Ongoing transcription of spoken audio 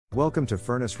Welcome to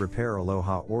Furnace Repair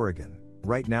Aloha, Oregon,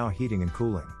 right now heating and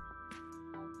cooling.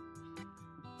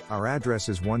 Our address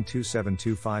is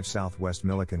 12725 Southwest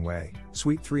Millikan Way,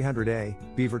 Suite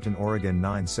 300A, Beaverton, Oregon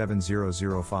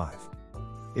 97005.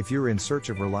 If you're in search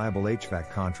of reliable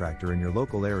HVAC contractor in your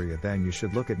local area, then you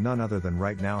should look at none other than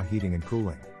Right Now Heating and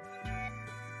Cooling.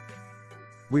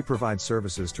 We provide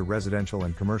services to residential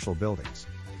and commercial buildings.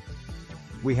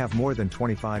 We have more than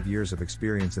 25 years of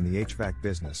experience in the HVAC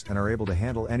business and are able to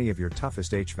handle any of your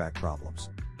toughest HVAC problems.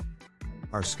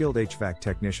 Our skilled HVAC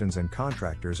technicians and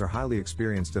contractors are highly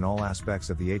experienced in all aspects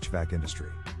of the HVAC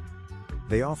industry.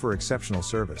 They offer exceptional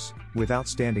service, with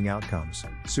outstanding outcomes,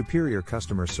 superior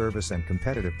customer service and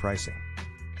competitive pricing.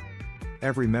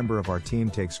 Every member of our team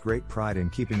takes great pride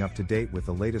in keeping up to date with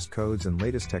the latest codes and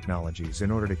latest technologies in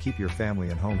order to keep your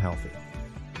family and home healthy.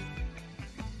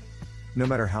 No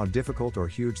matter how difficult or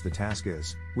huge the task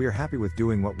is, we are happy with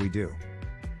doing what we do.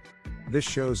 This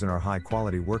shows in our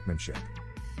high-quality workmanship.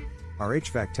 Our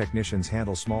HVAC technicians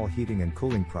handle small heating and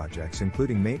cooling projects,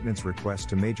 including maintenance requests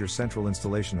to major central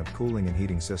installation of cooling and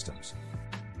heating systems.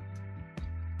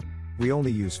 We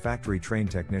only use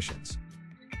factory-trained technicians.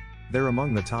 They're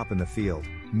among the top in the field,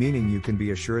 meaning you can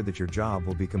be assured that your job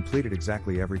will be completed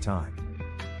exactly every time.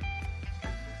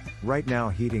 Right Now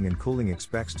Heating and Cooling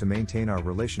expects to maintain our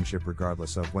relationship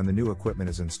regardless of when the new equipment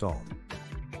is installed.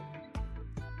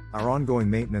 Our ongoing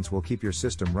maintenance will keep your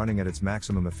system running at its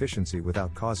maximum efficiency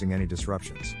without causing any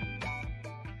disruptions.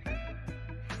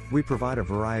 We provide a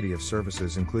variety of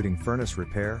services including furnace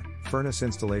repair, furnace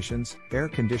installations, air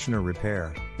conditioner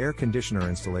repair, air conditioner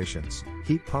installations,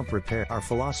 heat pump repair. Our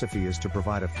philosophy is to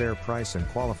provide a fair price and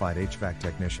qualified HVAC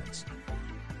technicians.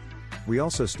 We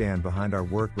also stand behind our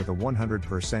work with a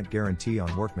 100% guarantee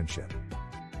on workmanship.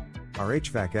 Our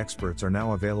HVAC experts are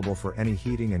now available for any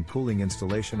heating and cooling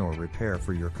installation or repair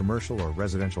for your commercial or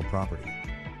residential property.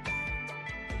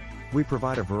 We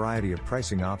provide a variety of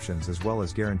pricing options as well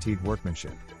as guaranteed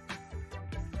workmanship.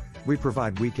 We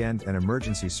provide weekend and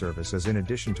emergency services in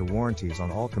addition to warranties on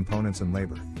all components and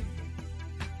labor.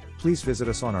 Please visit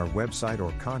us on our website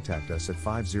or contact us at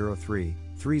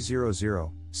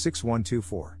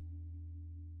 503-300-6124.